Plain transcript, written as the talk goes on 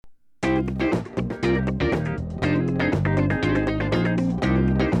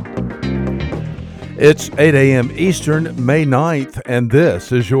It's 8 a.m. Eastern, May 9th, and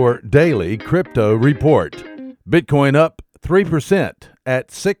this is your daily crypto report. Bitcoin up 3% at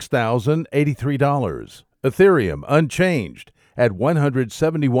 $6,083. Ethereum unchanged at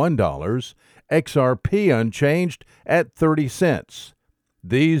 $171. XRP unchanged at 30 cents.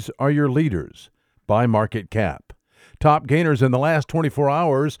 These are your leaders by market cap. Top gainers in the last 24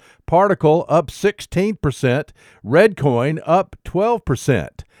 hours, Particle up 16%, Redcoin up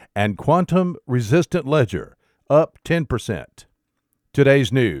 12%, and Quantum Resistant Ledger up 10%. Today's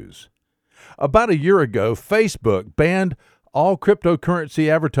news. About a year ago, Facebook banned all cryptocurrency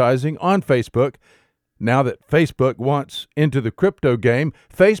advertising on Facebook. Now that Facebook wants into the crypto game,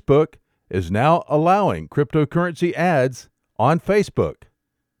 Facebook is now allowing cryptocurrency ads on Facebook.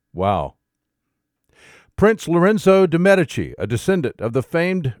 Wow. Prince Lorenzo de' Medici, a descendant of the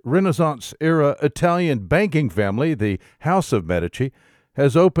famed Renaissance-era Italian banking family, the House of Medici,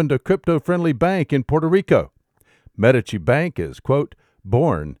 has opened a crypto-friendly bank in Puerto Rico. Medici Bank is, quote,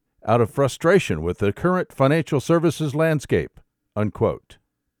 born out of frustration with the current financial services landscape, unquote.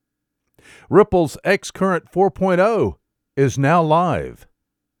 Ripple's xCurrent 4.0 is now live.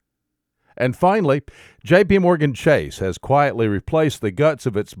 And finally, JP Morgan Chase has quietly replaced the guts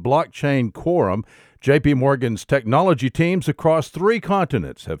of its blockchain Quorum. JP Morgan's technology teams across 3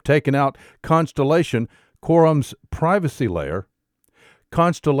 continents have taken out Constellation, Quorum's privacy layer.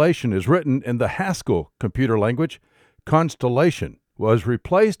 Constellation is written in the Haskell computer language. Constellation was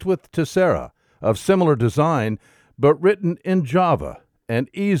replaced with Tessera, of similar design, but written in Java and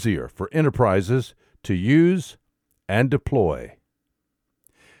easier for enterprises to use and deploy.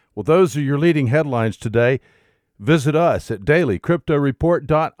 Well, those are your leading headlines today. Visit us at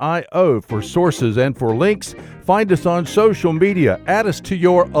dailycryptoreport.io for sources and for links. Find us on social media. Add us to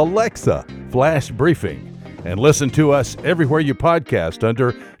your Alexa flash briefing. And listen to us everywhere you podcast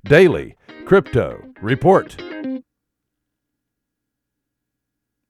under Daily Crypto Report.